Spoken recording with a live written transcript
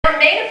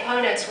main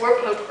opponents were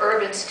Pope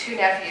Urban's two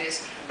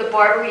nephews, the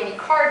Barberini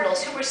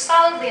cardinals, who were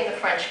solidly in the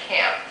French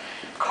camp.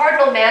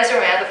 Cardinal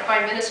Mazarin, the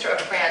Prime Minister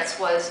of France,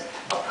 was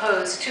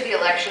opposed to the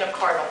election of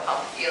Cardinal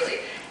Pamphili.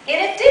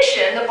 In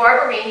addition, the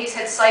Barberinis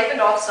had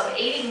siphoned off some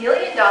 $80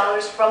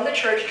 million from the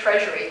church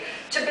treasury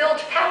to build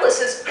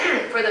palaces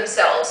for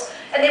themselves,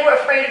 and they were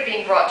afraid of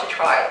being brought to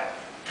trial.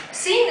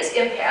 Seeing this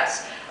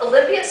impasse,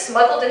 Olympia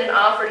smuggled in an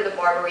offer to the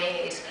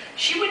Barberinis.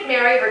 She would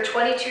marry her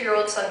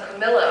 22-year-old son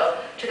Camillo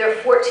to their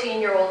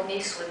 14-year-old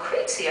niece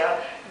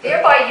Lucrezia,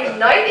 thereby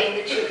uniting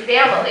the two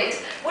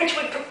families, which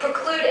would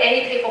preclude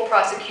any papal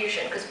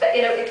prosecution, because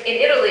in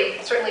Italy,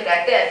 certainly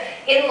back then,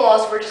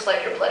 in-laws were just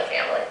like your blood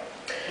family.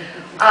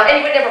 And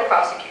you would never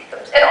prosecute them.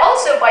 And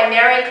also, by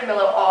marrying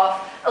Camillo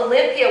off,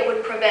 Olympia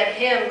would prevent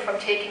him from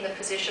taking the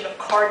position of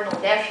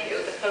cardinal nephew.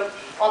 The Pope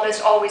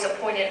almost always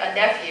appointed a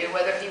nephew,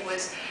 whether he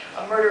was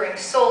a murdering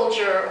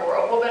soldier or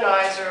a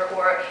womanizer,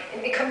 or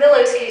in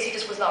Camillo's case, he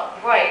just was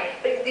not right,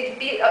 but he'd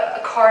be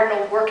a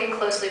cardinal working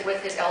closely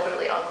with his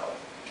elderly uncle.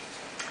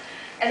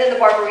 And then the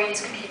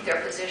Barberinis could keep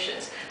their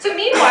positions. So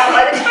meanwhile,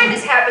 by the time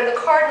this happened, the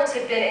cardinals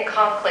had been in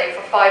conclave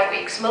for 5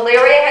 weeks.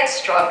 Malaria had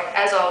struck,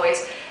 as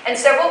always, and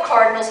several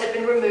cardinals had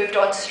been removed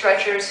on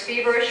stretchers,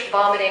 feverish,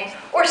 vomiting,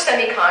 or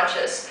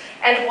semi-conscious,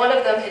 and one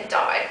of them had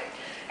died.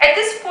 At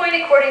this point,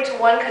 according to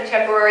one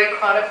contemporary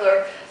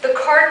chronicler, the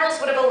cardinals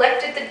would have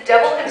elected the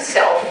devil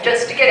himself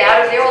just to get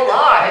out of there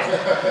alive.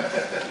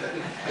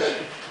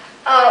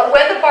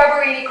 When the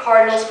Barberini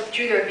cardinals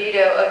withdrew their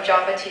veto of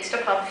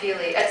Giambattista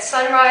Pamphili, at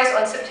sunrise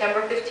on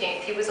September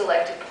 15th, he was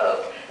elected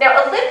pope.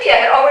 Now, Olympia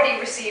had already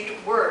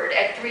received word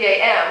at 3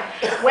 a.m.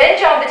 when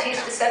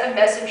Giambattista sent a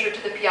messenger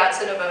to the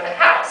Piazza Navona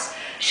house.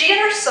 She and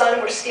her son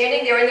were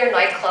standing there in their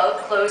nightclub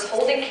clothes,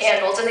 holding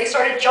candles, and they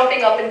started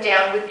jumping up and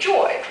down with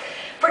joy.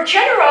 For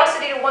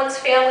generosity to one's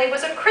family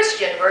was a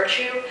Christian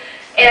virtue,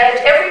 and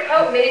every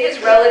pope made his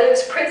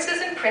relatives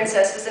princes and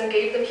princesses and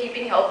gave them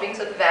heaping helpings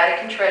of the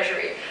Vatican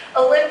treasury.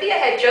 Olympia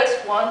had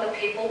just won the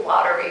papal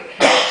lottery,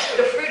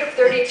 the fruit of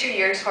 32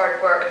 years'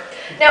 hard work.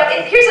 Now,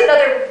 here's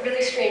another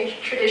really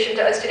strange tradition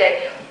to us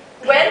today.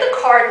 When the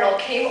cardinal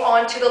came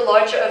onto the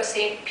loggia of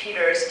St.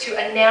 Peter's to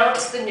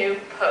announce the new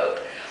pope,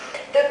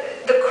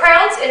 the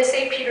crowds in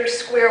St. Peter's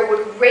Square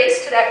would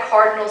race to that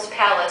cardinal's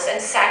palace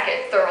and sack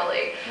it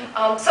thoroughly.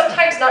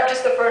 Sometimes not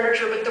just the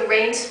furniture, but the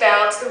rain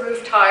spouts, the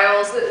roof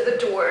tiles, the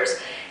doors.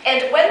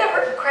 And when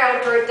the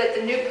crowd heard that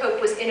the new pope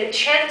was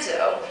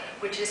Innocenzo,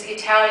 which is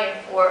Italian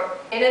for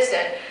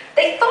innocent,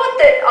 they thought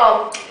that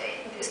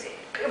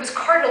it was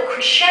Cardinal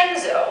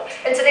Crescenzo.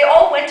 And so they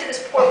all went to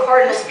this poor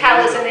cardinal's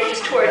palace and they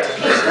just tore it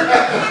to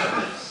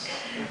pieces.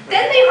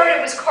 Then they heard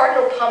it was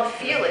Cardinal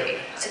Pamphili,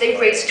 so they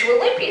raced to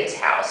Olympia's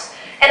house.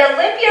 And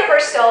Olympia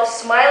herself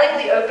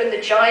smilingly opened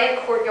the giant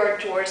courtyard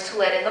doors to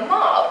let in the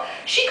mob.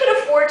 She could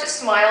afford to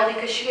smile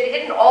because she had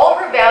hidden all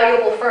her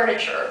valuable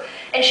furniture,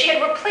 and she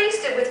had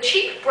replaced it with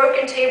cheap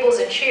broken tables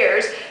and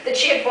chairs that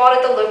she had bought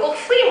at the local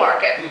flea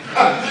market.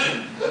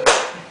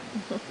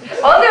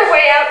 On their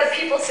way out, the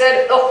people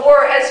said, "The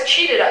whore has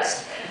cheated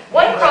us."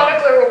 One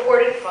chronicler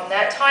reported from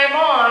that time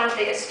on,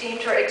 they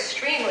esteemed her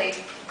extremely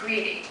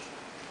greedy.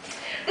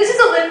 This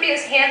is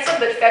Olympia's handsome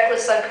but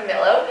feckless son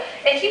Camillo,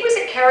 and he was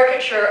a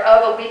caricature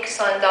of a weak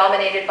son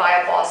dominated by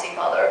a bossy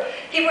mother.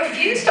 He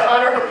refused to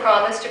honor her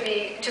promise to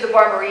the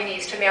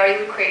Barberinis to marry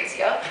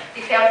Lucrezia. He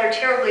found her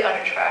terribly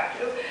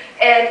unattractive,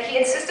 and he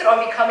insisted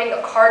on becoming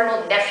a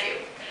cardinal nephew.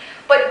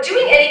 But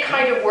doing any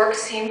kind of work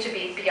seemed to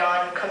be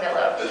beyond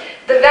Camillo.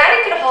 The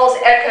Vatican halls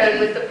echoed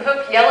with the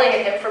Pope yelling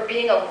at him for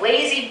being a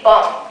lazy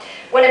bum.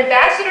 When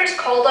ambassadors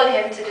called on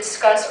him to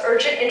discuss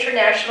urgent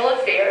international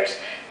affairs,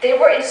 they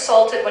were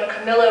insulted when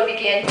Camillo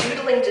began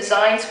doodling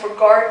designs for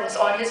gardens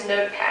on his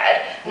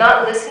notepad,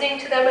 not listening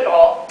to them at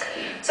all.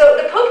 So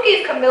the Pope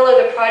gave Camillo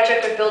the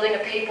project of building a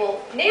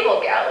papal naval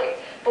galley,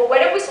 but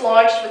when it was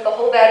launched with the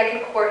whole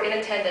Vatican court in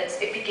attendance,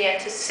 it began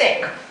to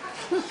sink.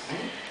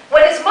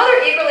 When his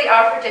mother eagerly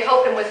offered to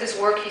help him with his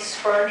work, he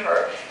spurned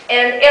her.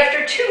 And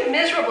after 2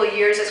 miserable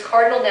years as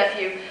cardinal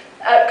nephew,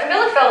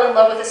 Camillo fell in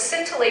love with a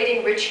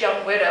scintillating rich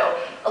young widow,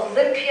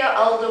 Olympia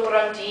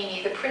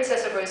Aldobrandini, the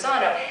Princess of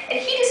Rossano, and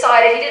he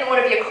decided he didn't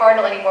want to be a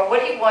cardinal anymore.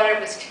 What he wanted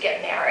was to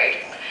get married.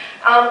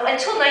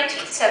 Until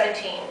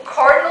 1917,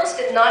 cardinals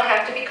did not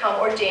have to become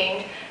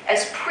ordained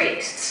as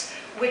priests,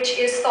 which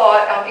is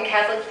thought in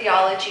Catholic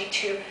theology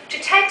to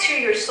tattoo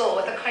your soul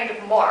with a kind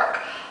of mark,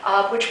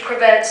 which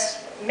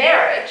prevents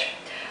marriage.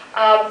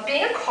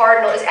 Being a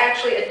cardinal is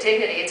actually a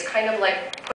dignity. It's kind of like